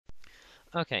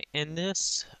Okay, in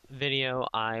this video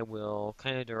I will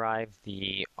kind of derive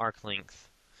the arc length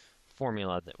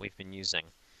formula that we've been using.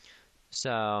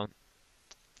 So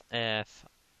if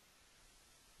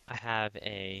I have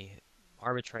a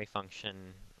arbitrary function,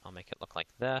 I'll make it look like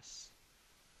this,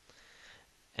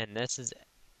 and this is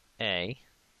A,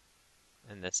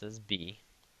 and this is B.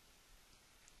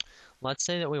 Let's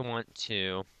say that we want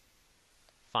to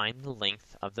find the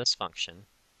length of this function,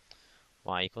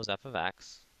 y equals f of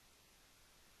x,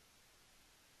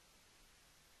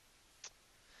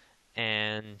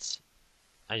 and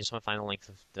I just want to find the length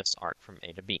of this arc from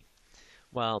A to B.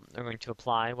 Well, we're going to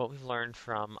apply what we've learned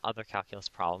from other calculus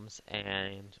problems,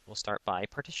 and we'll start by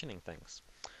partitioning things.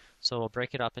 So we'll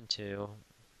break it up into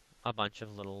a bunch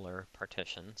of littler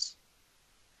partitions.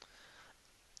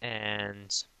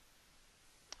 And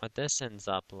what this ends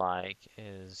up like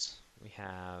is we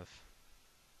have,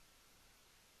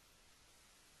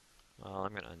 well,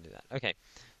 I'm going to undo that. Okay,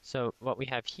 so what we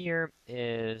have here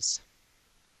is,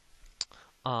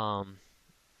 I'm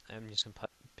just going to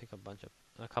pick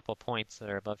a couple points that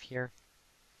are above here.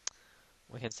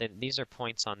 We can say that these are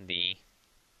points on the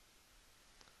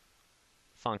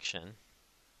function,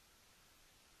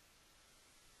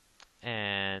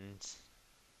 and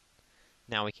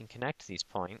now we can connect these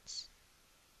points,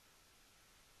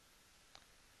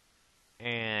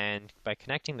 and by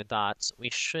connecting the dots we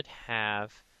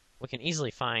can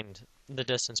easily find the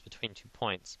distance between 2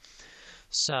 points.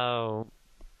 So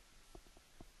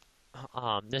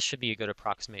this should be a good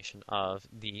approximation of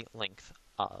the length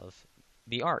of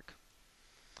the arc.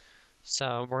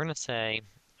 So we're going to say,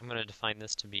 I'm going to define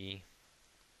this to be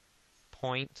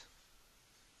point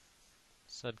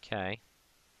sub k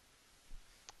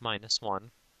minus 1,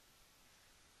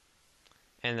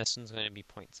 and this one's going to be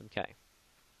point sub k.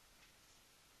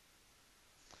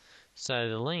 So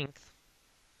the length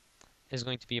is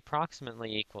going to be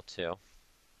approximately equal to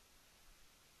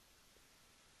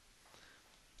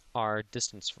our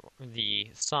distance,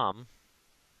 the sum,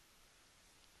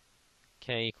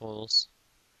 k equals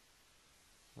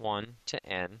 1 to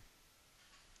n,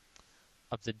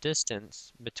 of the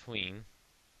distance between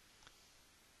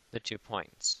the 2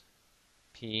 points,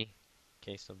 p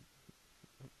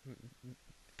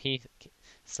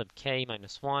sub k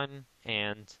minus 1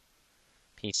 and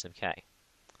p sub k.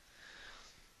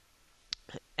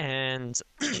 And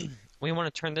we want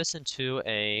to turn this into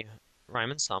a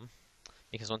Riemann sum,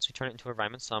 because once we turn it into a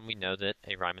Riemann sum, we know that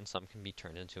a Riemann sum can be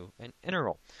turned into an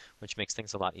integral, which makes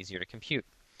things a lot easier to compute.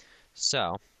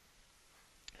 So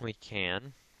we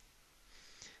can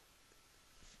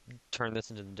turn this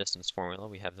into the distance formula.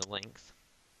 We have the length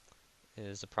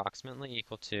is approximately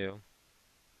equal to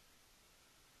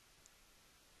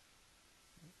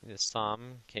the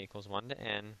sum, k equals 1 to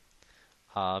n,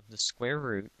 of the square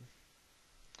root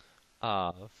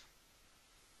of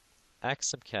x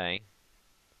sub k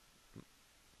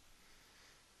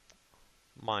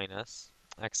minus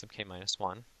x sub k minus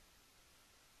 1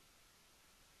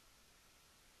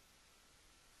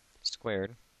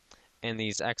 squared. And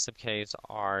these x sub k's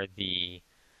are the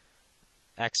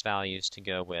x values to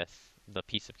go with the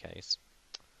p sub k's,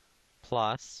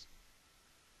 plus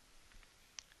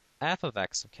f of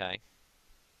x sub k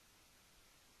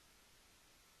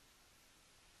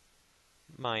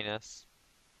minus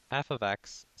f of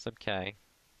x sub k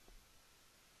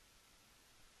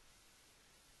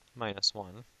minus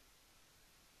 1,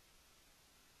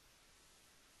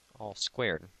 all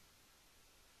squared.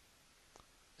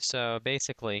 So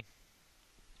basically,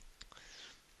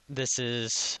 this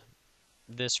is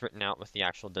this written out with the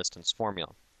actual distance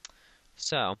formula.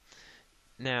 So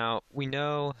now we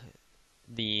know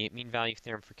the mean value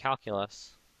theorem for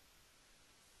calculus,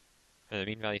 or the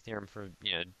mean value theorem for,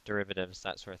 derivatives,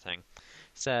 that sort of thing,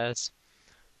 says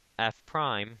f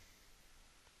prime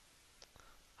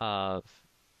of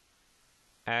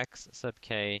x sub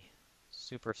k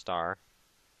superstar,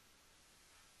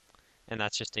 and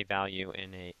that's just a value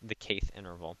in the kth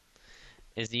interval,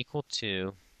 is equal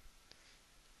to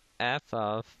f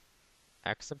of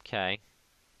x sub k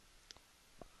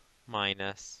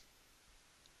minus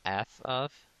f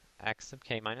of x sub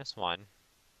k minus 1,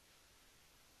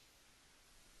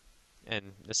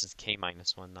 and this is k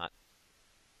minus 1, not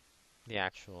the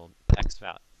actual x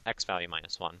value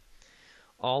minus 1,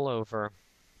 all over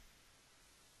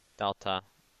delta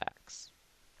x.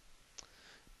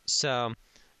 So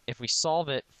if we solve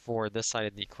it for this side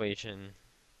of the equation,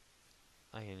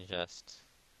 I can just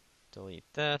delete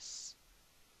this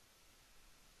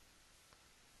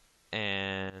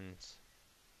and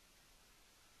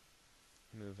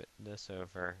move this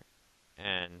over,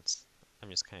 and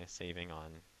I'm just kind of saving on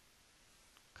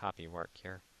copy work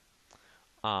here.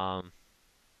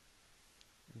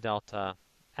 delta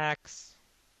x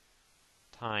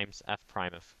times f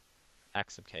prime of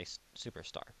x sub k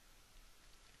superstar.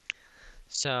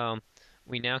 So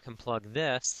we now can plug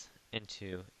this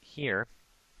into here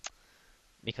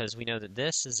because we know that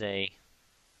this is a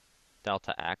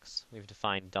delta x. We've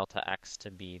defined delta x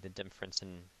to be the difference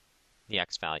in the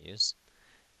x values.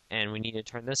 And we need to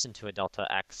turn this into a delta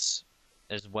x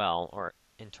as well, or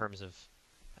in terms of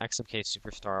x sub k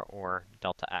superstar or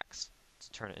delta x, to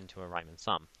turn it into a Riemann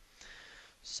sum.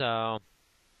 So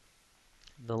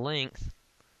the length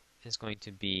is going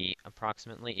to be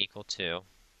approximately equal to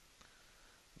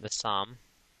the sum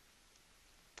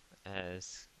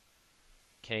as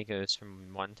k goes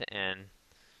from 1 to n,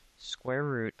 square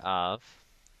root of,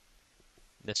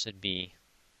 this would be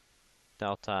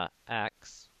delta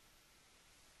x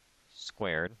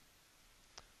squared,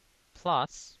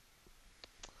 plus,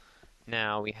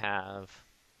 now we have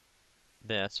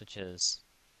this, which is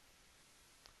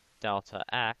delta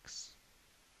x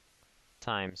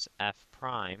times f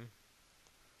prime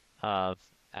of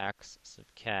x sub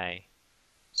k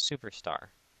superstar.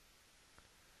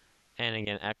 And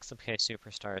again, x sub k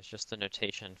superstar is just the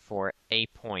notation for a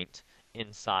point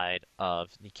inside of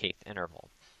the kth interval.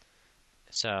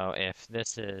 So if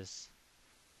this is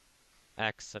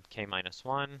x sub k minus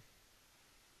 1,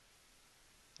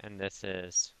 and this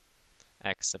is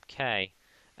x sub k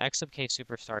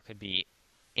superstar could be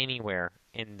anywhere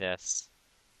in this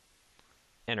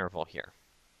interval here.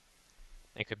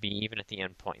 It could be even at the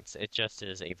endpoints. It just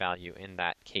is a value in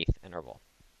that kth interval.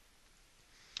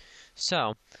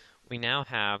 So we now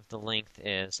have the length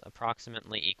is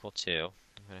approximately equal to,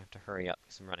 I'm going to have to hurry up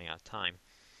because I'm running out of time,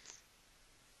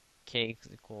 k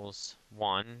equals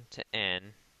 1 to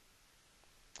n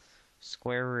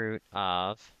square root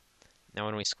of, now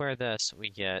when we square this, we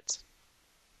get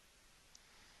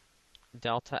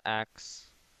delta x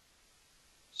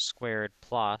squared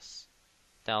plus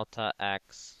delta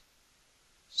x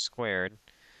squared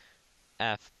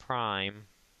f prime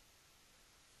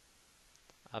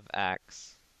of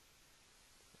x,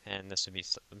 and this would be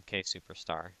sub k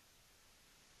superstar.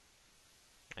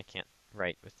 I can't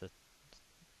write with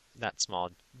that small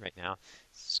right now,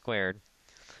 squared.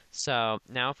 So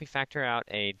now if we factor out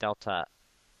a delta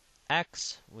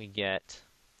x, we get,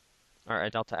 or a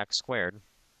delta x squared,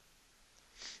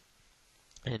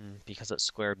 and because it's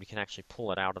squared, we can actually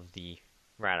pull it out of the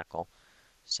radical.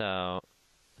 So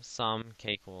sum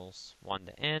k equals 1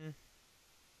 to n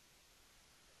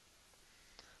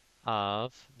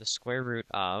of the square root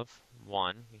of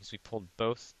 1, because we pulled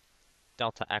both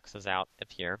delta x's out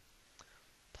of here,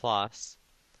 plus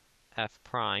f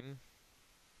prime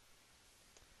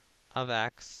of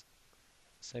x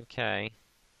sub k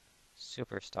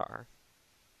superstar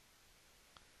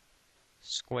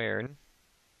squared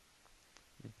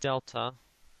delta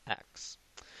x.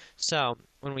 So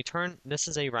when we turn, this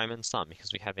is a Riemann sum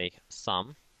because we have a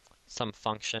sum, some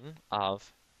function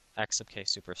of x sub k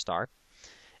superstar,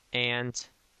 and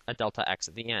a delta x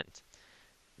at the end.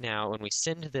 Now when we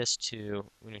send this to,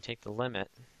 when we take the limit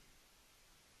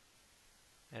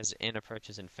as n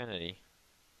approaches infinity,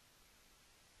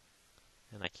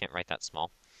 and I can't write that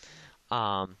small,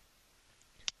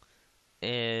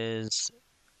 is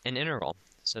an integral.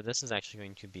 So this is actually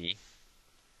going to be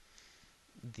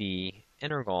the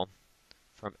integral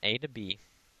from a to b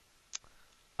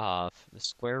of the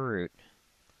square root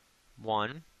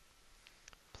 1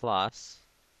 plus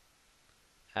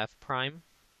f prime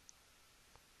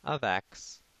of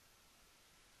x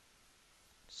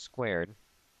squared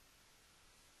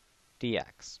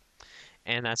dx.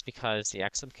 And that's because the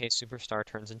x sub k superstar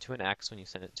turns into an x when you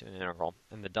send it to an integral,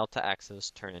 and the delta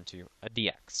x's turn into a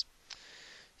dx.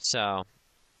 So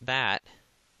that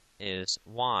is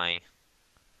why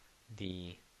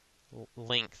the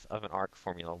length of an arc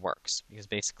formula works, because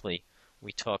basically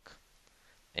we took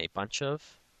a bunch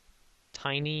of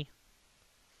tiny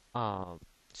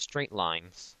straight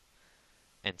lines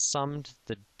and summed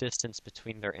the distance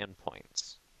between their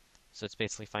endpoints. So it's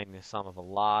basically finding the sum of a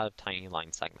lot of tiny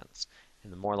line segments.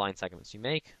 And the more line segments you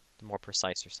make, the more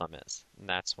precise your sum is. And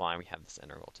that's why we have this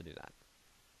integral to do that.